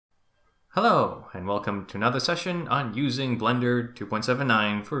Hello, and welcome to another session on using Blender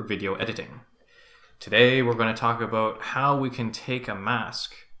 2.79 for video editing. Today we're going to talk about how we can take a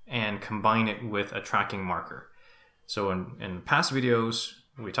mask and combine it with a tracking marker. So in past videos,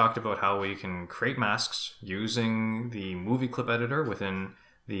 we talked about how we can create masks using the movie clip editor within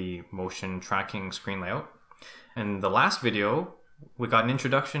the motion tracking screen layout. In the last video, we got an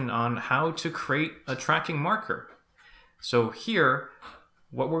introduction on how to create a tracking marker. So here,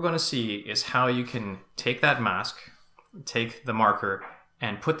 what we're going to see is how you can take that mask, take the marker,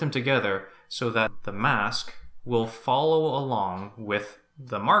 and put them together so that the mask will follow along with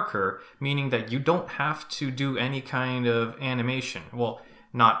the marker, meaning that you don't have to do any kind of animation. Well,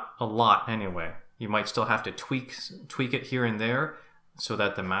 not a lot anyway. You might still have to tweak it here and there so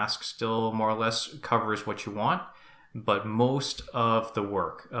that the mask still more or less covers what you want, but most of the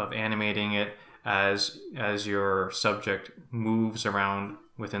work of animating it as your subject moves around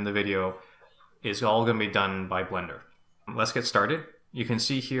within the video is all going to be done by Blender. Let's get started. You can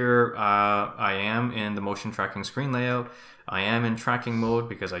see here I am in the motion tracking screen layout. I am in tracking mode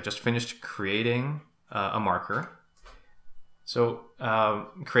because I just finished creating a marker. So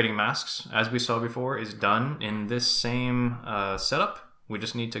creating masks, as we saw before, is done in this same setup. We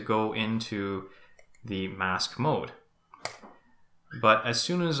just need to go into the mask mode. But as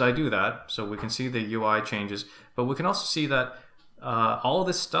soon as I do that, so we can see the UI changes, but we can also see that all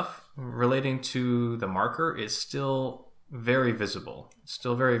this stuff relating to the marker is still very visible. It's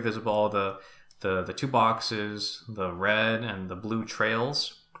still very visible, all the two boxes, the red and the blue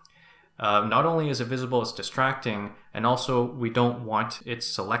trails. Not only is it visible, it's distracting, and also we don't want it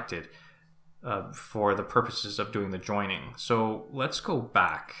selected for the purposes of doing the joining. So let's go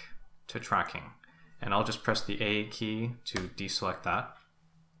back to tracking. And I'll just press the A key to deselect that.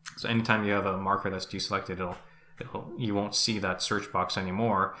 So anytime you have a marker that's deselected, you won't see that search box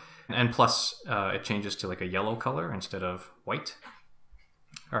anymore. And plus, it changes to like a yellow color instead of white.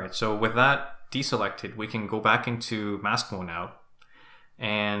 All right, so with that deselected, we can go back into mask mode now.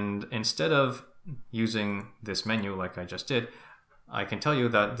 And instead of using this menu like I just did, I can tell you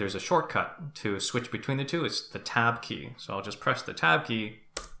that there's a shortcut to switch between the two. It's the tab key. So I'll just press the tab key,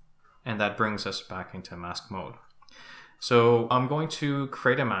 and that brings us back into mask mode. So I'm going to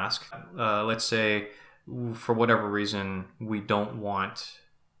create a mask. Let's say for whatever reason, we don't want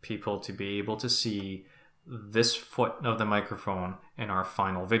people to be able to see this foot of the microphone in our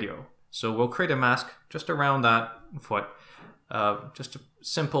final video. So we'll create a mask just around that foot, just a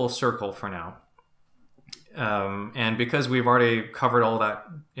simple circle for now. And because we've already covered all that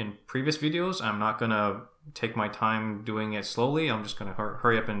in previous videos, I'm not going to take my time doing it slowly. I'm just going to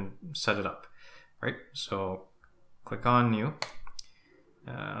hurry up and set it up. Right? So click on new,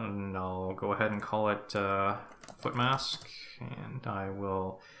 and I'll go ahead and call it foot mask, and I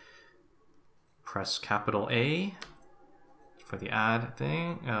will press capital A for the add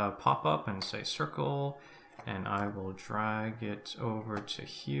thing, pop up and say circle, and I will drag it over to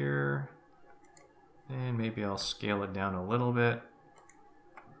here, and maybe I'll scale it down a little bit,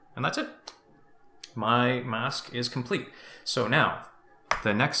 and that's it. My mask is complete. So now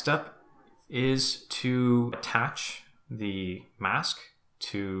the next step is to attach the mask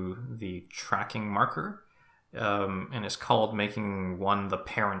to the tracking marker, and it's called making one the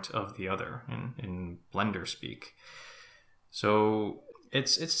parent of the other in Blender speak. So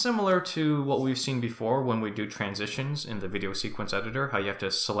it's similar to what we've seen before when we do transitions in the video sequence editor, how you have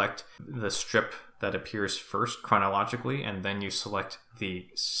to select the strip that appears first chronologically, and then you select the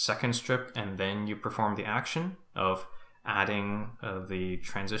second strip, and then you perform the action of adding the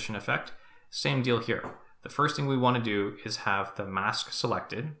transition effect. Same deal here. The first thing we want to do is have the mask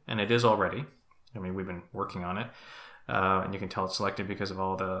selected, and it is already. I mean, we've been working on it, and you can tell it's selected because of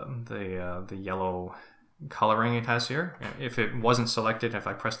all the yellow coloring it has here. If it wasn't selected, if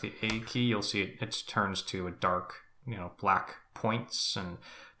I press the A key, you'll see it turns to a dark, black points and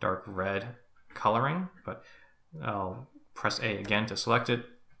dark red coloring. But I'll press A again to select it.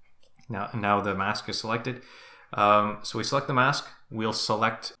 Now the mask is selected. So we select the mask. We'll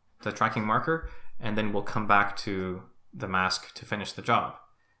select the tracking marker, and then we'll come back to the mask to finish the job.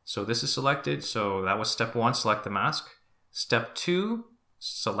 So this is selected. So that was step one, select the mask. Step two,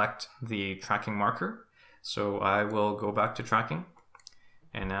 select the tracking marker. So I will go back to tracking,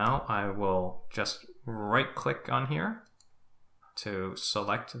 and now I will just right click on here to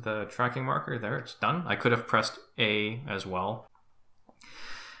select the tracking marker. There, it's done. I could have pressed A as well.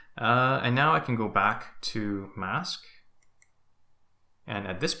 And now I can go back to mask. And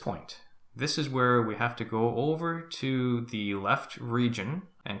at this point, this is where we have to go over to the left region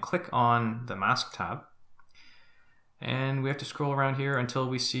and click on the mask tab. And we have to scroll around here until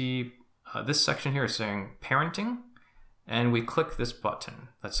we see this section here is saying parenting, and we click this button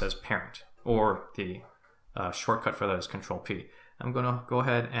that says parent, or the shortcut for that is Control P. I'm going to go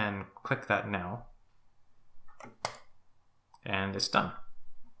ahead and click that now, and it's done.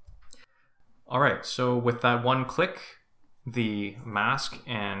 All right, so with that one click, the mask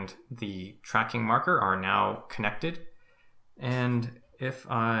and the tracking marker are now connected. And if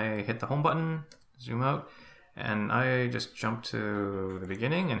I hit the home button, zoom out, and I just jump to the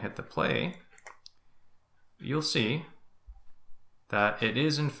beginning and hit the play, you'll see that it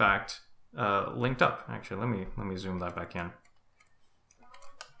is in fact linked up. Actually, let me zoom that back in.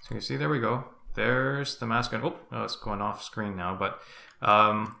 So you see, there we go. There's the mask. And, oh, it's going off screen now. But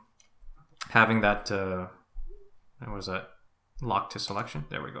having that, what was that? Lock to selection.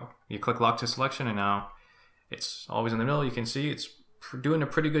 There we go. You click lock to selection, and now it's always in the middle. You can see it's doing a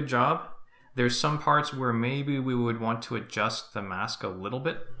pretty good job. There's some parts where maybe we would want to adjust the mask a little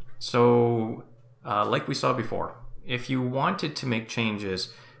bit. So like we saw before, if you wanted to make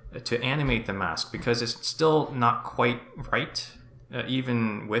changes to animate the mask, because it's still not quite right,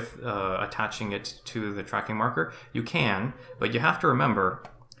 even with attaching it to the tracking marker, you can, but you have to remember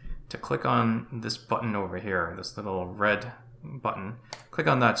to click on this button over here, this little red button. Click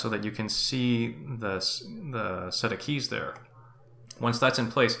on that so that you can see the set of keys there. Once that's in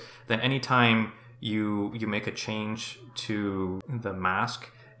place, then anytime you make a change to the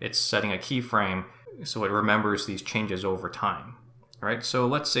mask, it's setting a keyframe so it remembers these changes over time. Right? So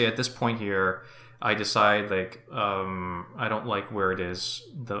let's say at this point here, I decide like I don't like where it is,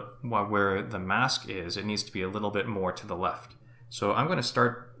 where the mask is. It needs to be a little bit more to the left. So I'm going to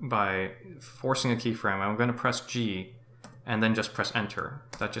start by forcing a keyframe. I'm going to press G and then just press enter.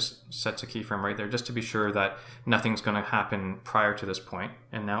 That just sets a keyframe right there, just to be sure that nothing's going to happen prior to this point.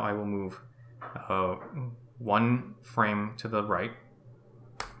 And now I will move one frame to the right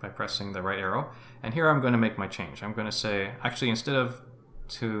by pressing the right arrow. And here I'm going to make my change. I'm going to say, actually, instead of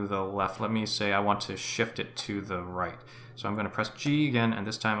to the left, let me say I want to shift it to the right. So I'm going to press G again, and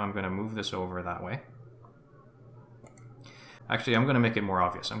this time I'm going to move this over that way. Actually, I'm going to make it more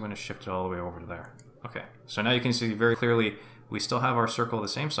obvious. I'm going to shift it all the way over to there. Okay, so now you can see very clearly we still have our circle the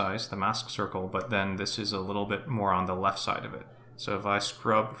same size, the mask circle, but then this is a little bit more on the left side of it. So if I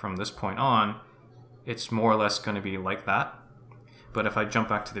scrub from this point on, it's more or less going to be like that. But if I jump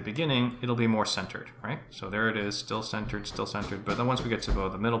back to the beginning, it'll be more centered, right? So there it is, still centered, but then once we get to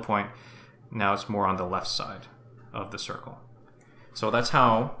about the middle point, now it's more on the left side of the circle. So that's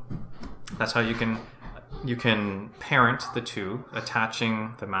how you can parent the two,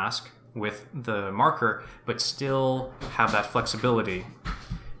 attaching the mask with the marker, but still have that flexibility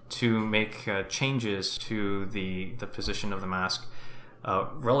to make changes to the position of the mask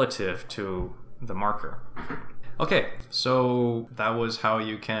relative to the marker. Okay, so that was how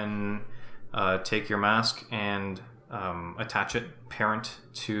you can take your mask and attach it, parent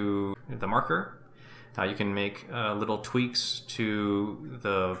to the marker. You can make little tweaks to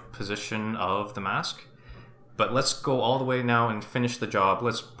the position of the mask. But let's go all the way now and finish the job.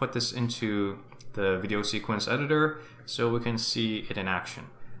 Let's put this into the video sequence editor so we can see it in action.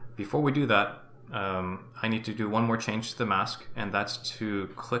 Before we do that, I need to do one more change to the mask, and that's to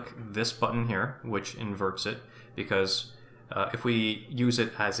click this button here, which inverts it, because if we use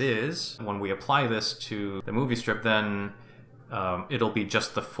it as is, when we apply this to the movie strip, then it'll be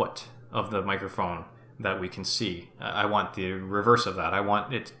just the foot of the microphone that we can see. I want the reverse of that. I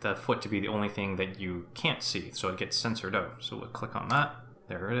want the foot to be the only thing that you can't see, so it gets censored out. So we'll click on that.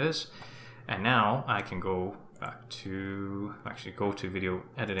 There it is. And now I can go back to, actually go to video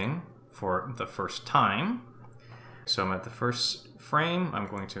editing for the first time. So I'm at the first frame. I'm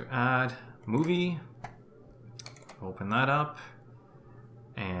going to add movie. Open that up.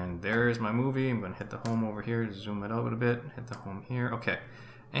 And there's my movie. I'm going to hit the home over here, zoom it out a bit, hit the home here. Okay.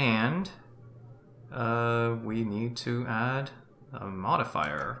 And we need to add a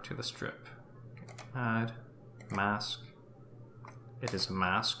modifier to the strip. Okay. Add mask. It is a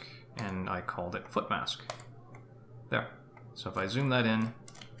mask, and I called it foot mask. There. So if I zoom that in,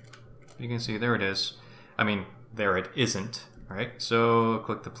 you can see there it is. I mean, there it isn't, right? So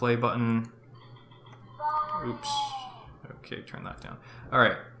click the play button. Oops. Okay, turn that down. All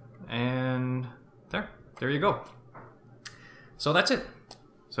right, and there you go. So that's it.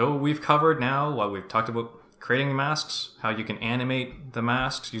 So we've covered now what we've talked about: creating masks, how you can animate the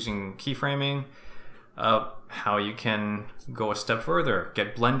masks using keyframing, how you can go a step further,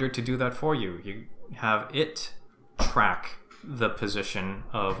 get Blender to do that for you. You have it track the position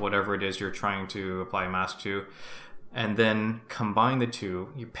of whatever it is you're trying to apply a mask to, and then combine the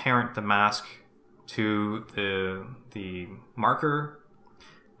two. You parent the mask to the marker,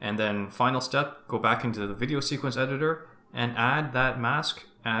 And then final step, go back into the video sequence editor and add that mask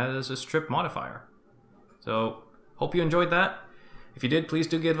as a strip modifier. So hope you enjoyed that. If you did, please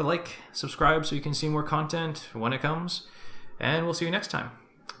do give a like, subscribe so you can see more content when it comes, and we'll see you next time.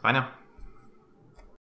 Bye now.